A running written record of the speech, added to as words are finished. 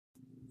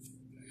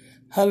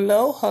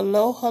Hello,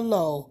 hello,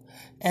 hello,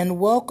 and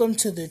welcome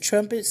to the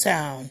Trumpet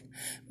Sound.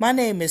 My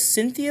name is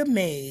Cynthia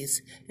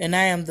Mays, and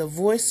I am the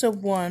voice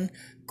of one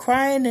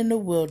crying in the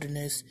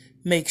wilderness,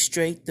 make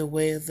straight the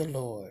way of the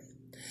Lord.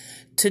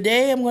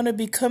 Today I'm going to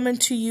be coming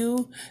to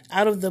you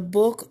out of the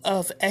book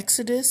of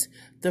Exodus,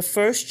 the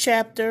first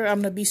chapter.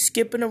 I'm going to be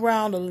skipping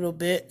around a little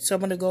bit. So I'm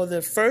going to go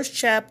the first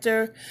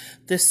chapter,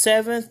 the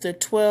 7th, the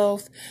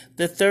 12th,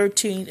 the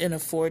 13th, and the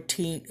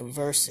 14th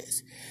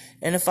verses.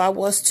 And if I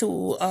was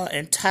to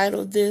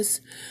entitle this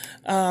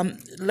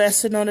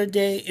lesson on the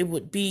day, it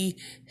would be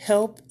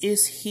Help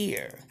is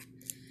Here.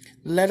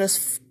 Let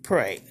us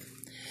pray.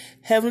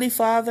 Heavenly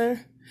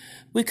Father,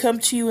 we come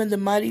to you in the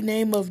mighty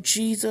name of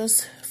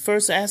Jesus,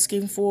 first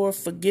asking for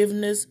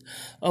forgiveness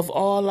of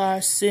all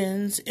our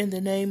sins in the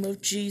name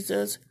of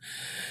Jesus.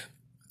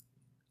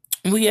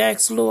 We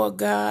ask, Lord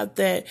God,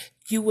 that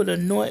you would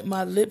anoint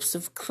my lips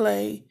of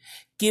clay.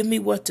 Give me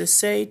what to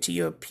say to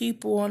your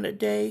people on the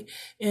day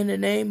in the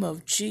name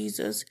of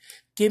Jesus.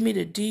 Give me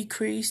the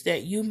decrease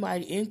that you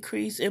might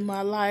increase in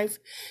my life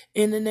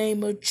in the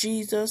name of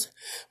Jesus.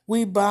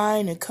 We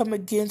bind and come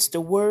against the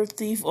word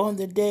thief on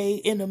the day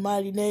in the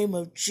mighty name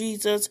of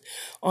Jesus,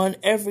 on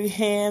every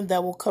hand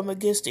that will come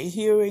against the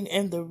hearing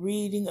and the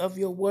reading of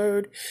your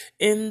word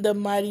in the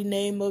mighty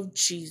name of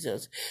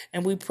Jesus.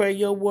 And we pray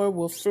your word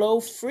will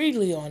flow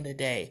freely on the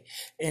day.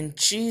 In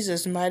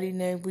Jesus' mighty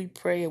name we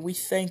pray, and we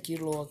thank you,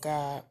 Lord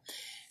God.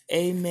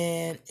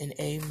 Amen and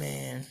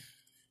amen.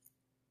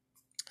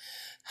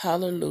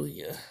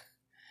 Hallelujah.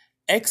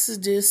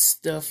 Exodus,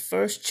 the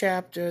first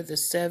chapter, the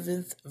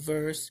 7th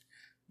verse,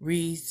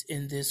 reads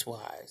in this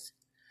wise.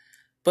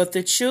 But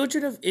the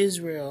children of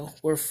Israel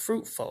were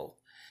fruitful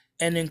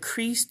and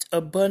increased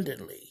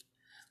abundantly,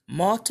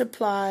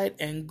 multiplied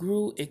and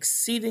grew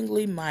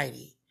exceedingly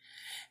mighty,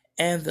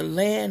 and the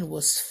land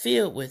was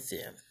filled with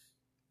them.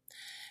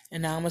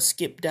 And now I'm going to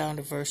skip down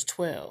to verse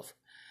 12.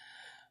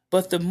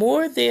 But the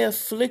more they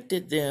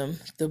afflicted them,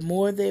 the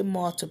more they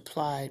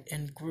multiplied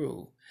and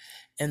grew,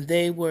 and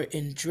they were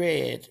in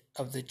dread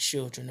of the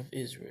children of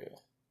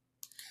Israel.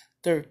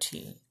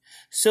 13.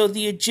 So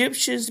the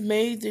Egyptians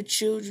made the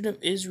children of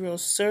Israel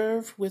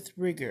serve with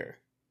rigor.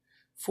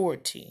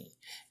 14.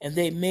 And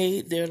they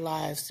made their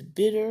lives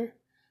bitter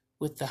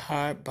with the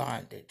hard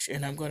bondage.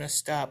 And I'm going to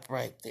stop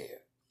right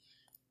there.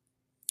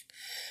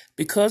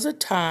 Because of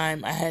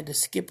time, I had to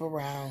skip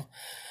around,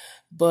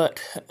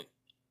 but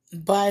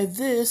by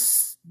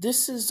this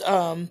is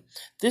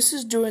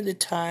during the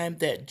time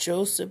that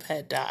Joseph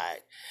had died.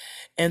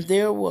 And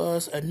there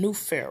was a new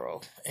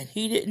Pharaoh, and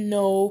he didn't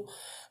know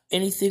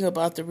anything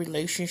about the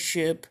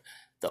relationship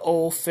the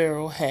old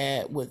Pharaoh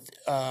had with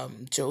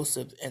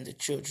Joseph and the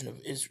children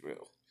of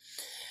Israel.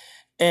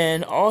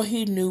 And all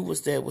he knew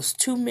was there was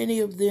too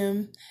many of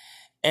them,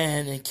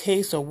 and in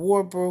case a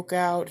war broke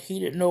out, he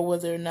didn't know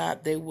whether or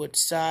not they would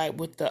side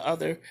with the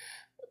other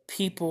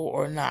people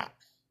or not.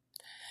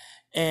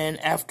 And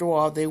after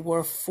all, they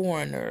were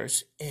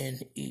foreigners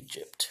in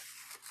Egypt.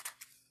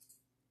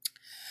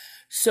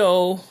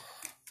 So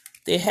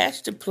they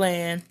hatched a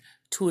plan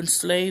to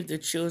enslave the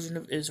children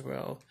of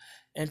Israel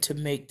and to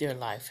make their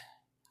life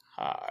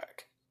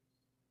hard.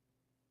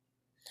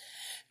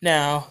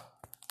 Now,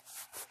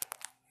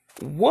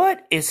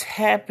 what is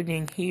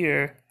happening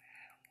here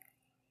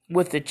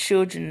with the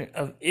children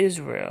of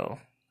Israel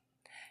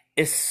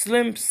is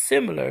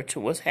similar to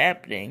what's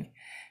happening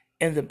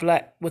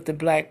with the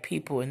black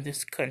people in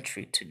this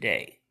country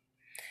today.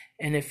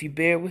 And if you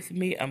bear with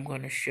me, I'm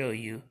going to show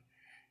you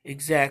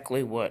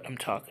exactly what I'm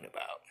talking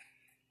about.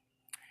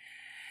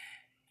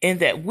 In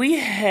that we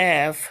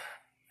have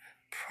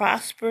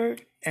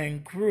prospered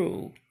and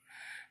grew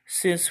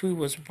since we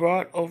was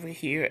brought over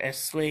here as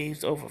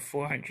slaves over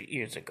 400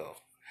 years ago.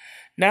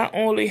 Not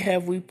only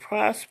have we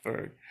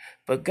prospered,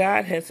 but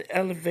God has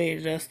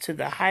elevated us to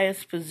the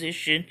highest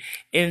position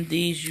in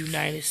these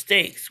United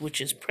States, which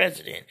is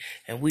president.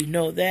 And we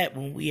know that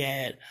when we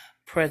had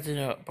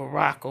President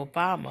Barack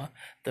Obama,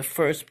 the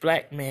first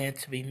black man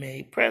to be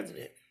made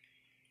president.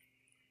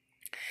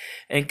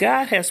 And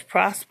God has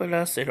prospered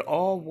us in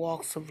all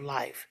walks of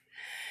life.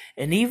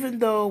 And even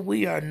though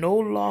we are no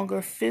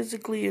longer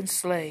physically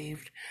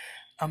enslaved,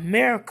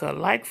 America,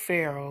 like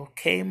Pharaoh,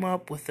 came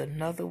up with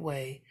another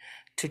way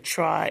to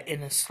try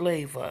and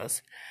enslave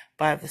us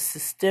by the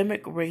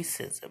systemic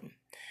racism,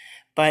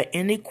 by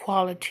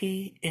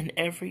inequality in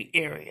every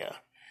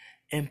area,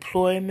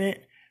 employment,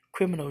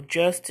 criminal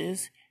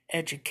justice,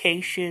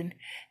 education,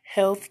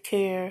 health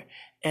care,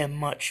 and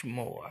much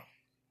more.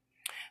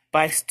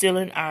 By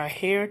stealing our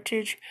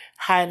heritage,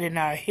 hiding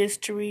our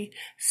history,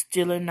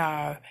 stealing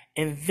our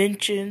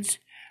inventions,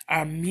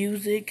 our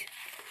music.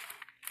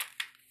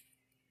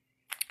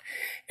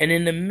 And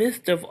in the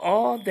midst of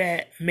all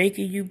that,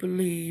 making you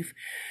believe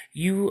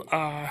you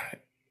are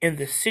in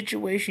the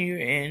situation you're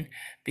in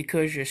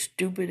because you're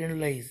stupid and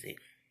lazy.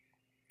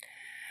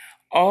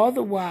 All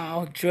the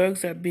while,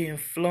 drugs are being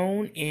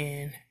flown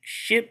in,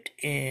 shipped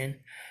in,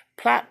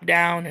 plopped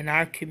down in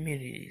our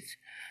communities.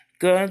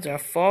 Guns are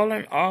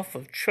falling off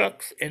of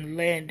trucks and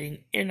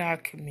landing in our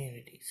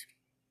communities.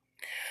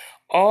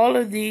 All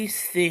of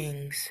these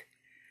things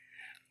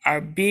are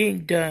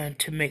being done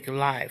to make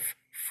life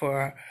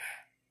for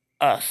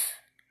us,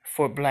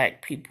 for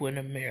black people in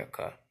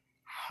America,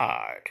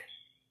 hard.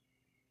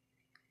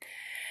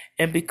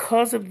 And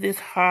because of this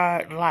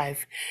hard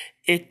life,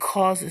 it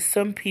causes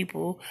some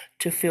people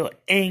to feel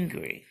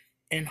angry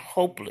and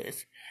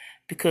hopeless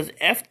because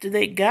after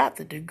they got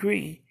the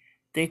degree,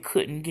 they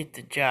couldn't get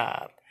the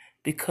job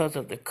because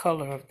of the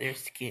color of their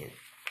skin.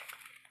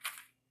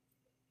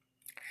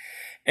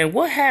 And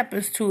what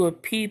happens to a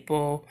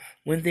people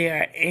when they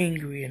are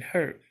angry and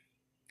hurt?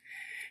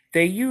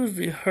 They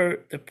usually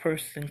hurt the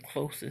person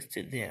closest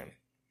to them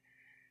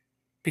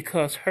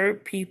because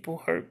hurt people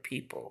hurt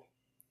people.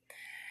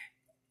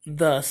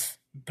 Thus,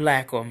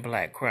 black on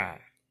black crime.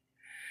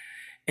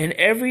 And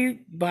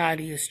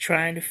everybody is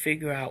trying to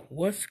figure out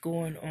what's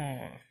going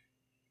on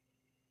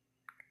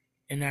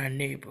in our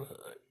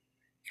neighborhood.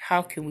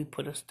 How can we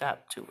put a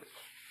stop to it?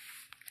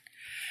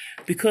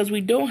 Because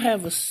we don't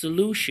have a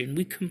solution,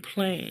 we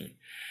complain,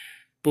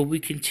 but we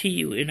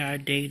continue in our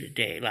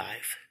day-to-day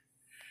life.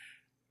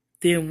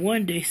 Then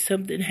one day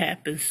something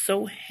happens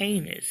so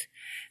heinous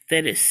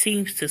that it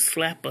seems to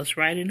slap us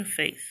right in the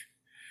face.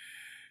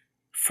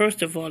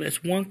 First of all,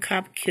 there's one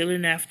cop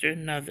killing after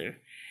another.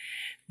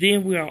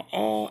 Then we are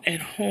all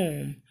at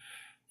home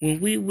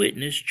when we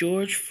witness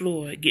George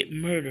Floyd get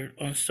murdered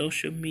on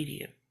social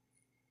media.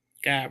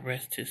 God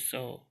rest his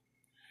soul.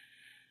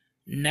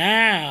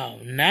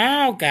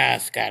 Now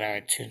God's got our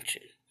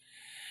attention.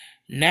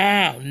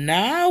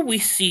 Now we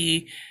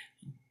see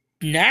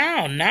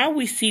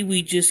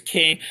we just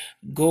can't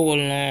go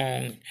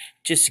along,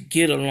 just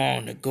get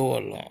along to go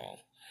along.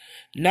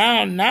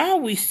 Now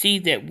we see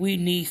that we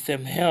need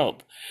some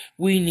help.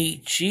 We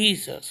need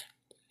Jesus.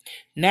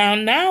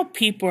 Now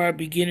people are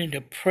beginning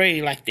to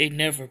pray like they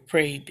never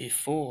prayed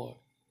before.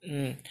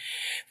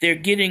 They're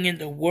getting in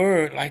the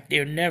Word like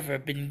they've never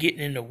been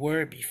getting in the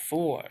Word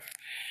before.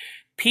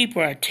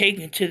 People are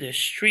taking to the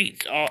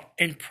streets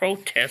in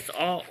protests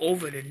all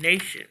over the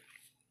nation.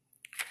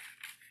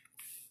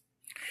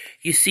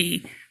 You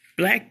see,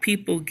 black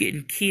people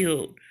getting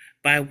killed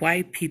by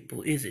white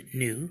people isn't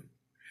new.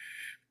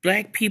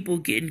 Black people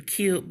getting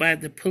killed by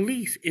the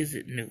police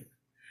isn't new.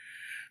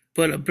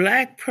 But a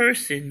black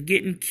person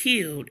getting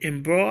killed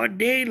in broad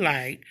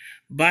daylight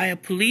by a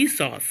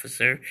police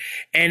officer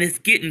and is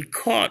getting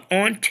caught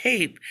on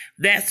tape,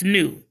 that's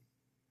new.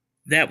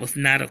 That was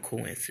not a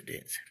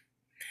coincidence.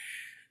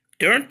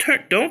 Don't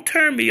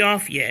turn me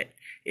off yet.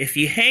 If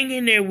you hang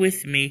in there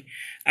with me,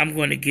 I'm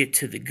going to get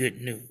to the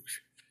good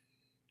news.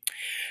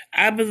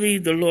 I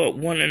believe the Lord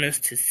wanted us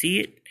to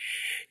see it.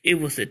 It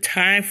was a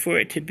time for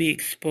it to be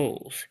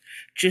exposed,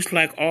 just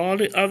like all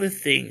the other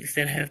things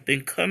that have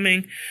been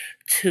coming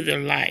to the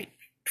light.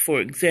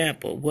 For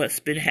example, what's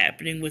been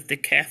happening with the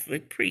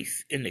Catholic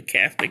priests in the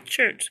Catholic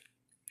Church.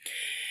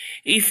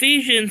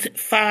 Ephesians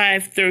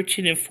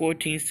 5:13 and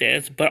 14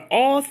 says, "But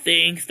all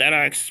things that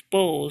are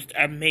exposed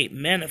are made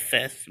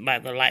manifest by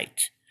the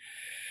light.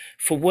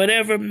 For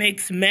whatever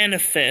makes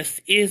manifest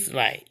is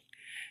light.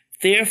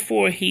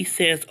 Therefore he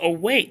says,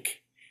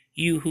 Awake,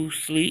 you who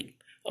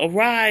sleep,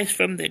 arise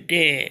from the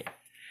dead,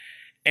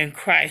 and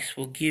Christ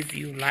will give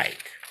you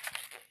light."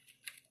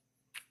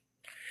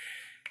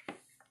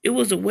 It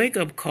was a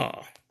wake-up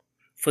call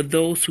for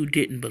those who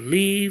didn't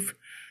believe,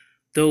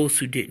 those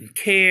who didn't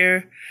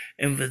care,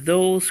 and for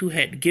those who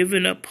had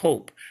given up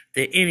hope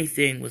that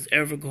anything was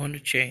ever going to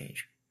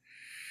change.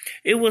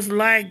 It was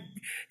like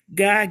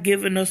God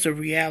giving us a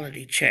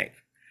reality check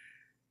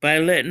by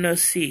letting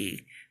us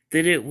see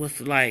that it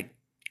was like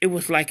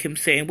him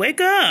saying,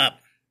 "Wake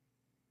up."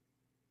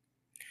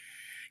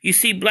 You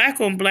see, black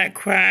on black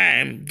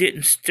crime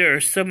didn't stir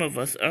some of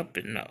us up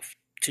enough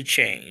to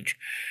change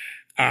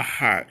our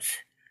hearts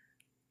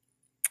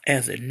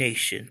as a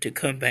nation to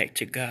come back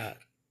to God.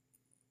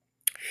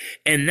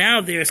 And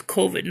now there's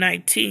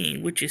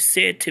COVID-19, which is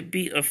said to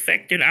be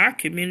affecting our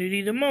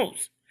community the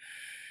most.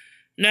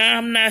 Now,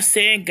 I'm not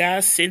saying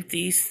God sent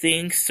these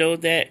things so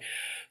that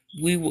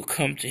we will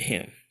come to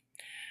him.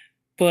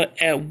 But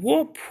at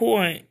what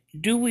point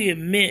do we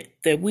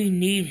admit that we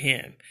need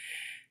him?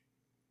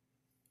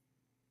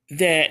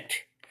 That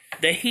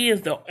he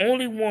is the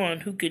only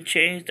one who can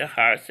change the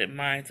hearts and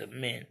minds of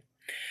men?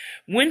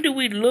 When do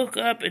we look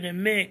up and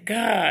admit,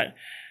 God,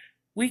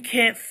 we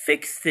can't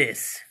fix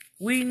this.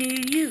 We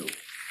need you.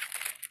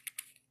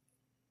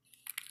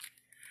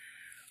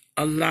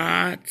 A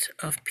lot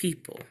of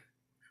people,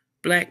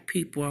 black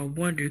people, are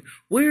wondering,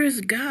 where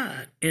is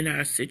God in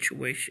our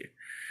situation?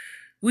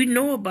 We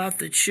know about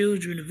the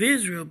children of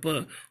Israel,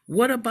 but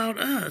what about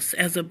us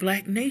as a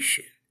black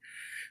nation?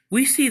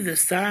 We see the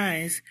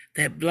signs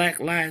that Black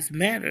Lives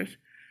Matter.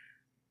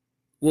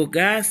 Well,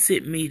 God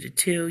sent me to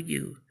tell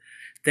you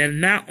that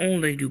not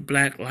only do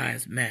Black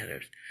Lives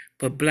Matter,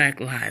 but Black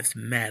Lives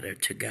matter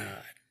to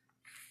God.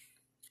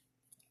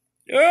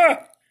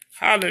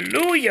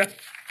 Hallelujah.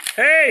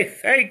 Hey,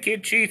 thank you,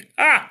 Jesus.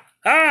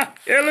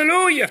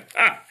 Hallelujah.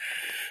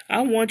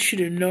 I want you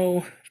to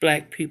know,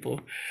 black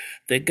people,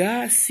 that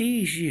God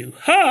sees you.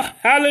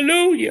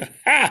 Hallelujah.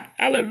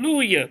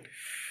 Hallelujah.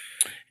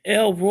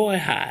 El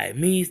Rohi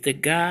means the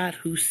God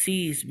who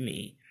sees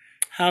me.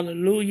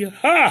 Hallelujah.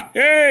 Ha!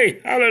 Hey!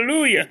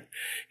 Hallelujah.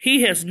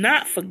 He has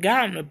not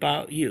forgotten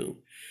about you.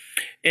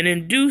 And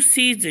in due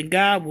season,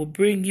 God will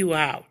bring you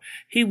out.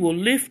 He will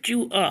lift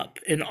you up,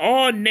 and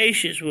all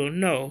nations will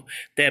know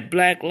that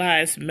Black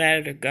lives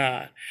matter to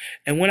God.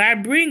 And when I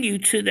bring you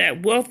to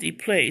that wealthy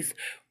place,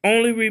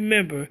 only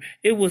remember,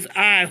 it was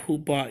I who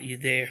brought you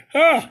there.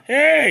 Oh,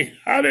 hey,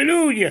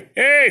 hallelujah.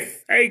 Hey,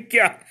 thank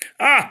you.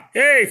 Ah,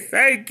 hey,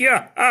 thank you.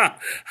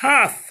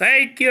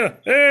 Thank you.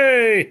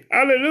 Hey,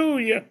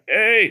 hallelujah.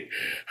 Hey,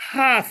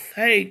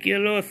 thank you,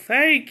 Lord.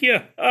 Thank you.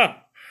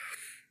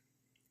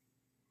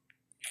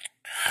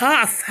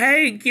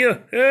 Thank you.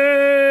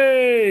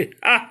 Hey,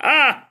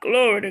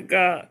 glory to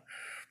God.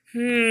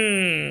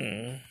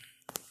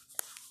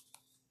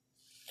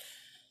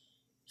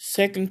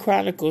 Second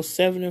Chronicles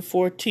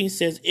 7:14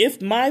 says, If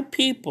my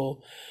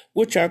people,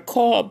 which are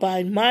called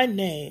by my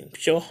name,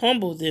 shall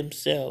humble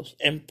themselves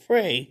and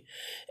pray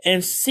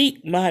and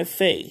seek my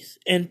face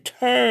and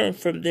turn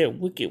from their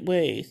wicked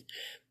ways,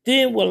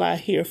 then will I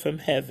hear from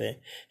heaven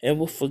and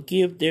will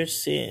forgive their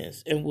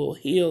sins and will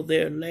heal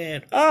their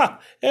land.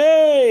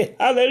 Hey,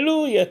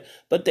 hallelujah.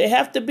 But there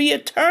have to be a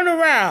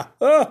turnaround.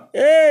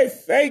 Hey,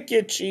 thank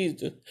you,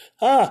 Jesus.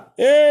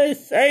 Hey,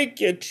 thank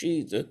you,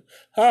 Jesus.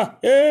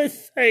 Hey,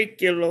 thank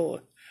you,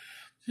 Lord.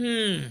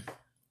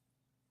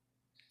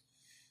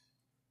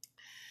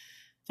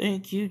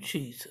 Thank you,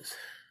 Jesus.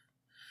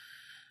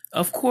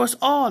 Of course,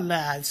 all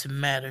lives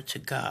matter to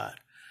God,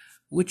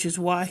 which is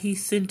why he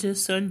sent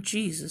his son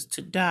Jesus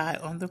to die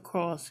on the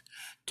cross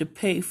to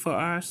pay for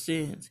our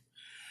sins.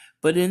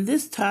 But in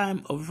this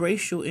time of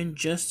racial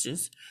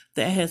injustice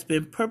that has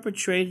been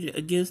perpetrated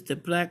against the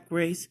black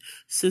race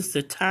since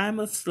the time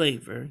of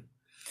slavery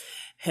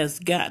has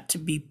got to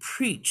be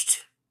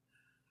preached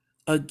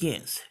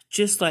against.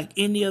 Just like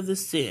any other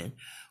sin,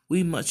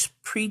 we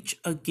must preach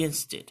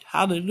against it.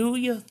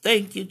 Hallelujah.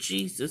 Thank you,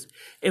 Jesus.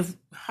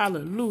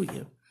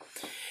 Hallelujah.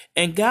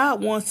 And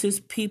God wants his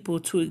people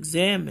to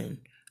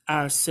examine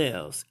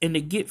ourselves and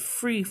to get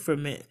free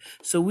from it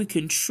so we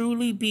can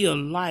truly be a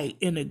light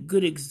and a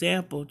good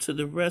example to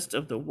the rest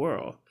of the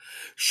world,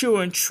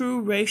 showing true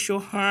racial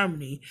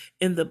harmony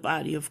in the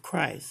body of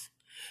Christ.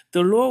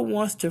 The Lord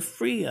wants to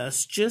free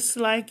us just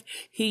like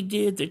he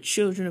did the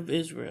children of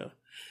Israel.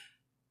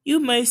 You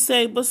may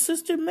say, but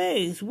Sister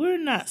Mays, we're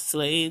not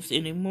slaves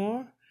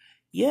anymore.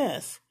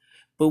 Yes,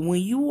 but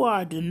when you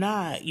are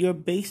denied your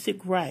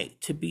basic right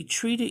to be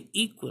treated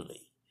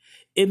equally,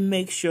 it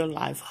makes your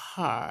life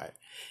hard.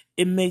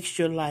 It makes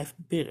your life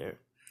bitter.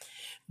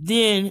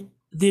 Than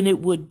it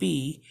would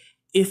be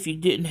if you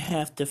didn't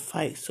have to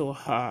fight so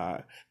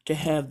hard to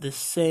have the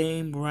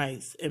same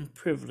rights and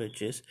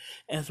privileges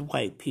as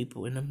white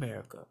people in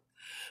America.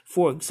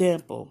 For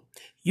example,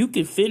 you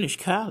can finish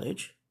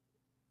college.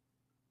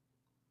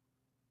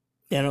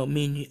 That don't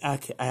mean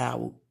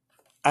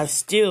I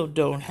still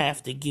don't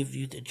have to give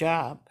you the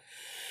job.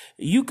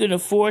 You can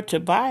afford to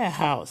buy a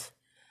house,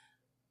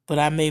 but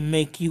I may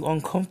make you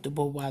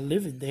uncomfortable while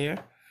living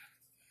there.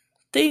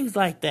 Things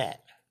like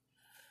that.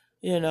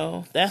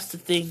 That's the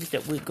things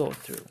that we go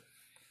through.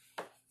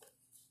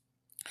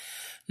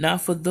 Now,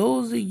 for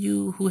those of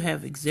you who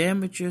have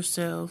examined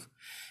yourselves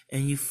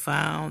and you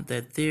found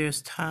that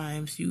there's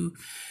times you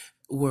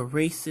were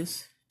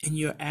racist in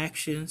your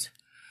actions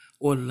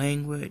or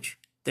language,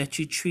 that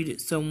you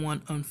treated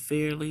someone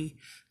unfairly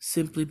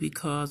simply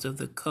because of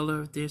the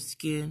color of their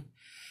skin,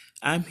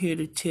 I'm here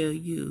to tell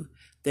you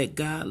that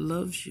God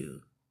loves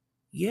you.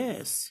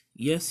 Yes,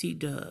 he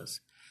does.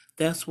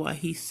 That's why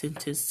he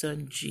sent his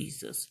son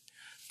Jesus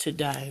to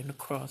die on the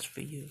cross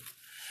for you.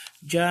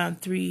 John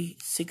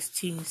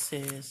 3:16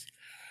 says,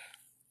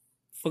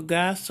 For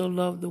God so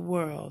loved the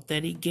world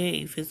that he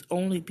gave his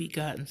only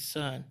begotten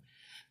Son,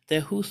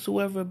 that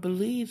whosoever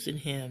believes in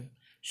him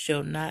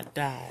shall not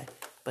die,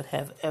 but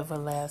have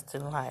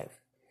everlasting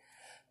life.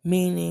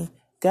 Meaning,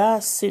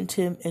 God sent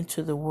him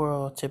into the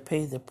world to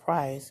pay the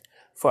price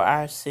for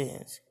our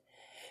sins.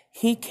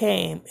 He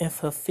came and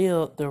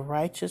fulfilled the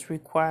righteous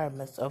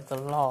requirements of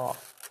the law,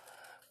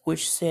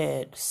 which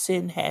said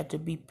sin had to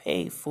be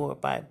paid for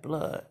by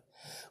blood,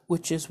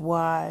 which is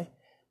why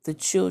the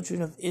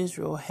children of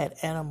Israel had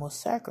animal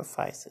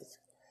sacrifices.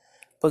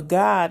 But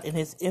God, in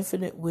his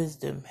infinite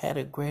wisdom, had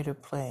a greater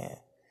plan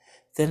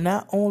that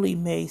not only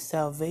made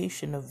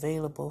salvation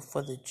available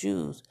for the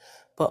Jews,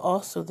 but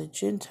also the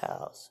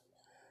Gentiles,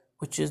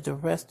 which is the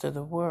rest of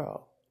the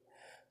world,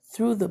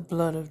 through the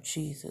blood of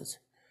Jesus,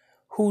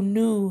 who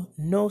knew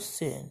no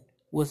sin,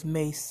 was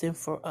made sin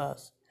for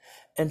us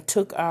and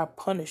took our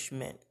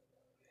punishment,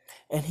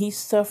 and he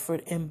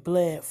suffered and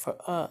bled for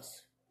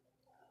us.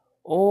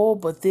 Oh,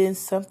 but then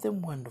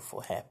something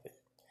wonderful happened.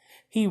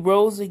 He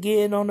rose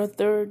again on the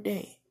third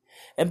day.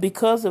 And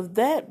because of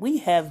that, we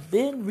have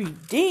been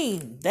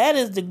redeemed. That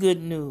is the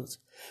good news.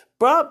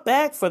 Brought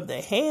back from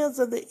the hands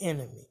of the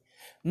enemy.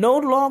 No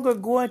longer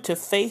going to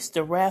face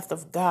the wrath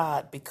of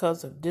God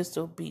because of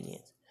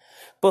disobedience,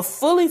 but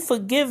fully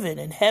forgiven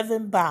and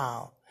heaven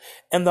bound.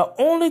 And the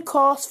only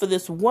cost for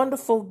this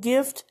wonderful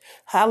gift,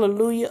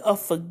 hallelujah, of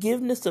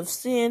forgiveness of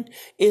sin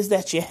is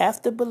that you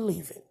have to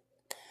believe it.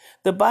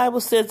 The Bible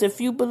says if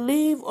you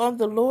believe on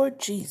the Lord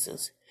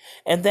Jesus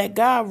and that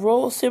God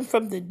rose him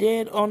from the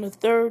dead on the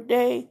third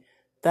day,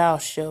 thou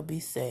shalt be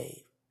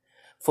saved.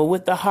 For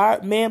with the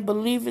heart man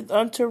believeth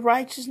unto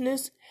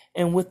righteousness,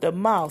 and with the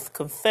mouth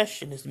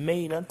confession is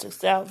made unto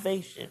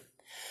salvation.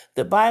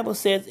 The Bible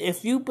says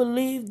if you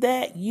believe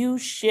that, you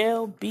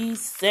shall be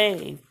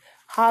saved.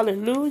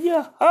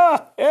 Hallelujah.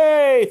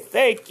 Hey,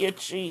 thank you,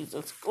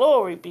 Jesus.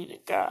 Glory be to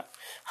God.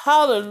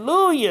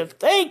 Hallelujah.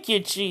 Thank you,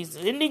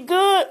 Jesus. Isn't he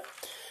good?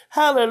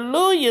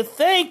 Hallelujah.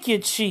 Thank you,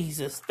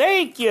 Jesus.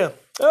 Thank you.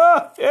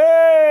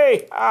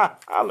 Hey.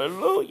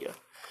 Hallelujah.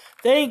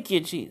 Thank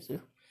you,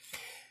 Jesus.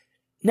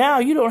 Now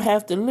you don't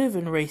have to live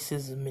in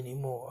racism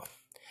anymore.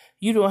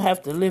 You don't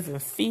have to live in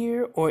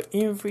fear or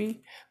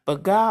envy,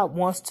 but God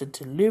wants to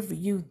deliver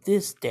you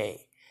this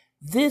day.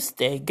 This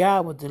day,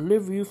 God will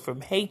deliver you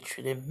from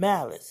hatred and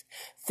malice,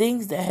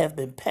 things that have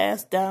been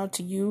passed down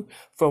to you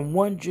from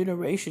one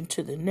generation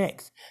to the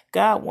next.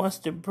 God wants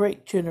to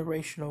break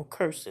generational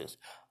curses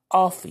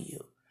off of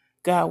you.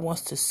 God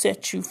wants to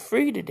set you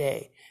free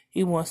today.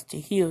 He wants to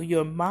heal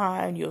your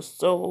mind, your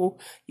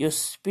soul, your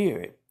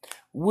spirit.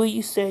 Will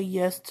you say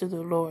yes to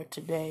the Lord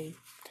today?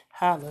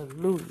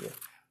 Hallelujah.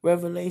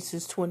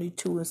 Revelations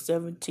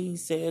 22:17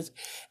 says,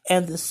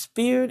 and the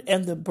Spirit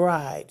and the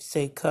bride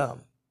say,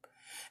 come.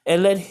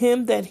 And let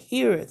him that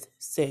heareth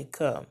say,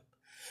 come.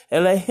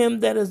 And let him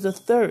that is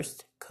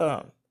athirst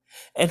come.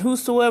 And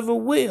whosoever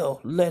will,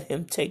 let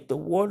him take the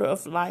water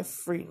of life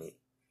freely.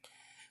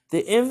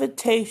 The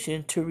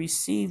invitation to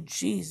receive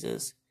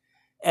Jesus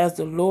as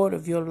the Lord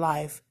of your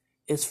life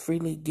is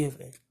freely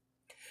given.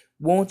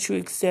 Won't you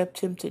accept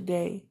him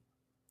today?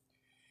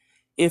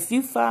 If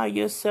you find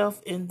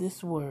yourself in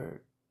this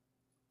word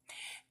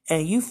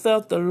and you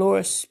felt the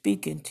Lord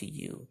speaking to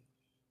you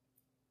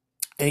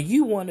and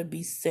you want to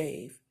be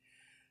saved,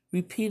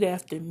 repeat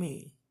after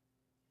me.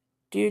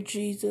 Dear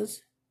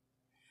Jesus,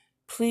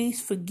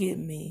 please forgive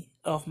me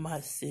of my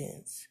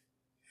sins.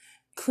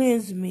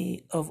 Cleanse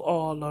me of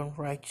all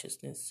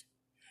unrighteousness.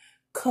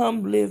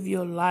 Come live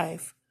your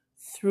life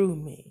through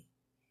me.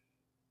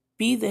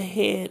 Be the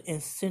head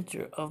and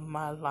center of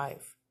my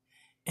life.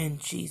 In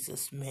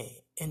Jesus'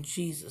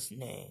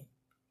 name.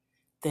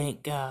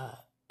 Thank God.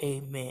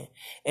 Amen.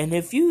 And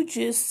if you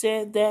just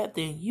said that,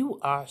 then you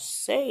are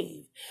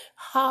saved.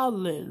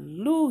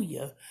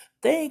 Hallelujah.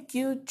 Thank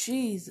you,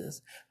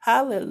 Jesus.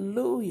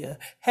 Hallelujah.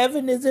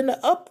 Heaven is in an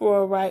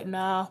uproar right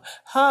now.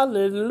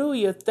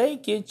 Hallelujah.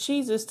 Thank you,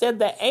 Jesus. Said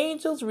the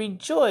angels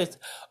rejoice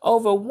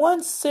over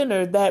one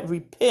sinner that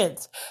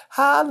repents.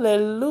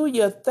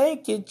 Hallelujah.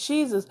 Thank you,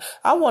 Jesus.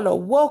 I want to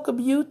welcome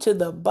you to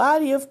the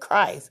body of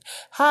Christ.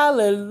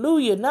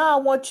 Hallelujah. Now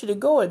I want you to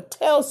go and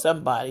tell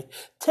somebody.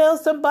 Tell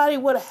somebody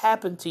what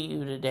happened to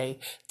you today.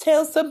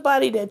 Tell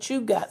somebody that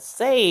you got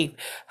saved.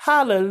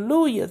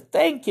 Hallelujah.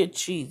 Thank you,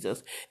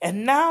 Jesus.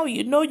 And now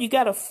you know you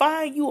got to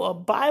find you a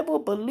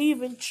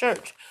Bible-believing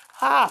church.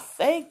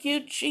 Thank you,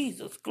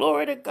 Jesus.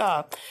 Glory to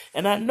God.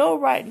 And I know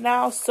right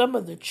now some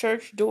of the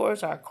church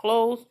doors are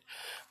closed,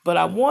 but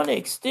I want to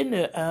extend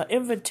an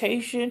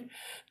invitation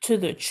to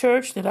the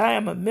church that I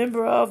am a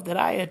member of, that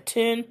I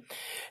attend.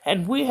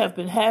 And we have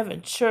been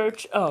having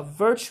church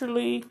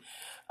virtually.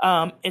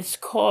 It's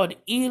called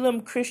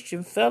Elam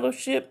Christian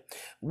Fellowship.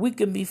 We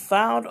can be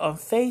found on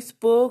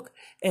Facebook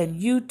and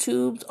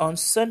YouTube on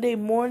Sunday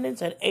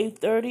mornings at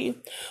 8:30.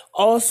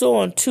 Also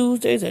on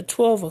Tuesdays at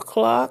 12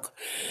 o'clock.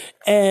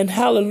 And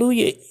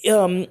hallelujah,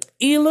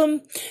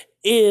 Elam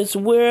is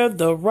where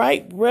the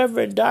Right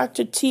Reverend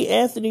Dr. T.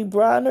 Anthony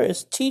Bronner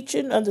is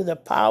teaching under the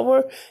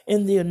power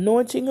and the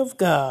anointing of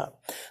God.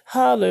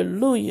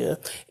 Hallelujah.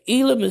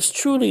 Elam is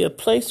truly a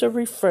place of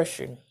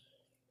refreshing.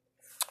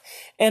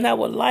 And I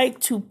would like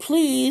to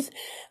please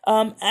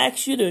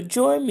ask you to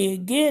join me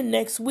again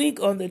next week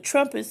on the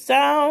Trumpet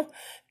Sound.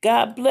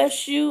 God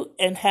bless you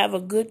and have a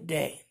good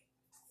day.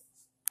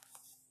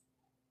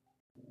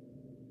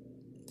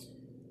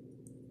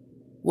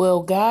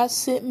 Well, God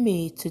sent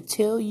me to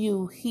tell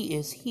you he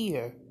is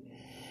here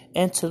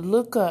and to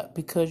look up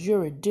because your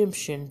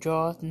redemption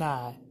draweth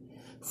nigh.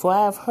 For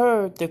I have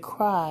heard the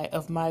cry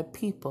of my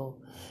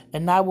people,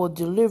 and I will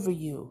deliver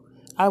you.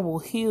 I will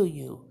heal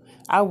you.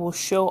 I will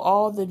show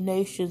all the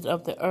nations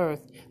of the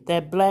earth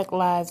that black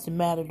lives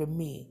matter to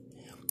me.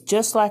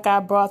 Just like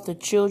I brought the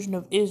children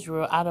of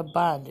Israel out of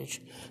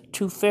bondage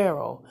to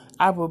Pharaoh,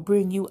 I will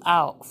bring you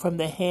out from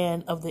the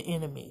hand of the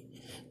enemy.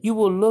 You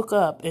will look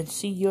up and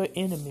see your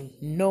enemy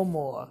no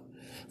more.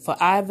 For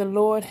I, the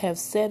Lord, have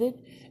said it,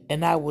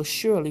 and I will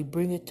surely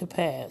bring it to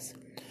pass.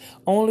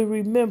 Only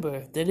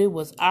remember that it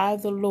was I,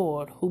 the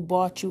Lord, who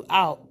brought you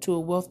out to a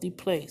wealthy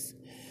place.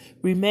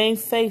 Remain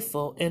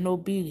faithful and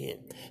obedient,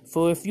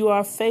 for if you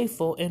are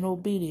faithful and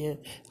obedient,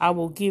 I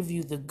will give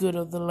you the good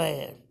of the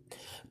land.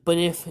 But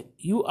if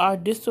you are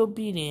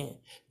disobedient,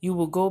 you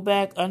will go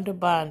back under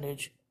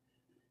bondage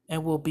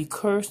and will be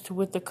cursed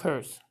with a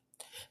curse.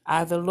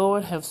 I, the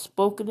Lord, have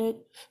spoken it,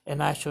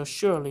 and I shall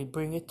surely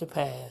bring it to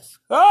pass.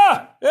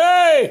 Ah,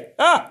 hey,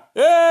 ah,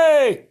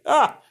 hey,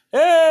 ah,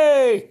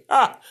 hey,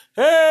 ah,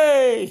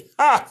 hey,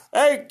 ah,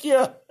 thank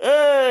you,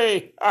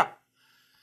 hey, ah.